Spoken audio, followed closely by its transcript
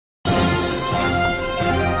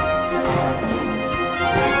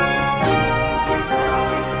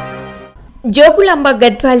జోగులాంబ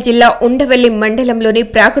గద్వాల్ జిల్లా ఉండవెల్లి మండలంలోని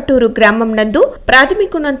ప్రాకటూరు గ్రామం నందు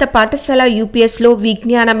ప్రాథమికోన్నత పాఠశాల యూపీఎస్ లో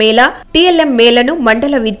విజ్ఞాన మేళ టీఎల్ఎం మేళను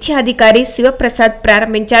మండల విద్యాధికారి శివప్రసాద్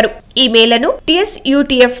ప్రారంభించారు. ఈ మేళను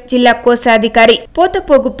టీఎస్యూటీఎఫ్ జిల్లా కోశాధికారి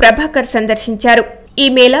పోతపోగు ప్రభాకర్ సందర్శించారు. ఈ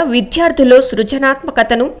మేళ విద్యార్థుల్లో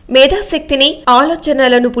సృజనాత్మకతను, మేధాశక్తిని,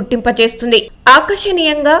 ఆలోచనలను పుట్టింపచేస్తుంది.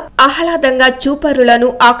 ఆకర్షణీయంగా, ఆహ్లాదంగా చూపరులను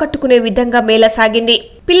ఆకట్టుకునే విధంగా మేళ సాగింది.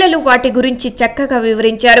 పిల్లలు వాటి గురించి చక్కగా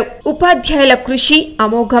వివరించారు. ఉపాధ్యాయుల కృషి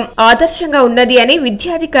అమోఘం, ఆదర్శంగా ఉన్నది అని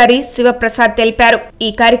విద్యాధికారి శివప్రసాద్ తెలిపారు.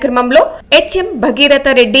 ఈ కార్యక్రమంలో హెచ్ఎం భగీరథ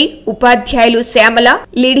రెడ్డి, ఉపాధ్యాయులు శ్యామల,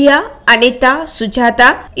 లిడియా, అనిత, సుజాత,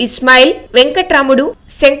 ఇస్మాయిల్, వెంకట్రాముడు,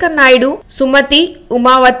 శంకర్ నాయుడు, సుమతి,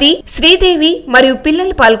 ఉమావతి, శ్రీదేవి మరియు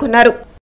పిల్లలు పాల్గొన్నారు.